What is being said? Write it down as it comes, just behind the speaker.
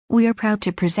We are proud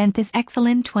to present this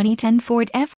excellent 2010 Ford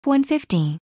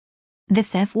F-150.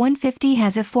 This F-150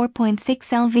 has a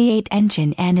 4.6L V8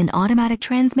 engine and an automatic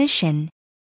transmission.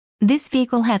 This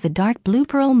vehicle has a dark blue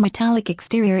pearl metallic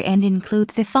exterior and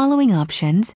includes the following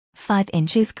options: 5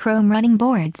 inches chrome running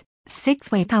boards,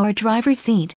 6-way power driver's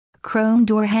seat, chrome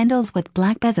door handles with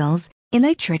black bezels,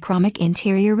 electrochromic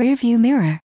interior rearview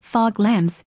mirror, fog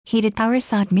lamps, heated power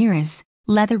side mirrors,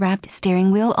 leather-wrapped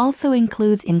steering wheel. Also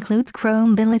includes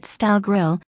chrome billet-style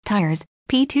grille, tires,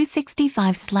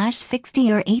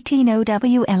 P265/60 or 18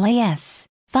 OWLAS.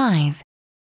 5.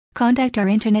 Contact our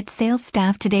internet sales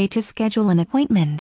staff today to schedule an appointment.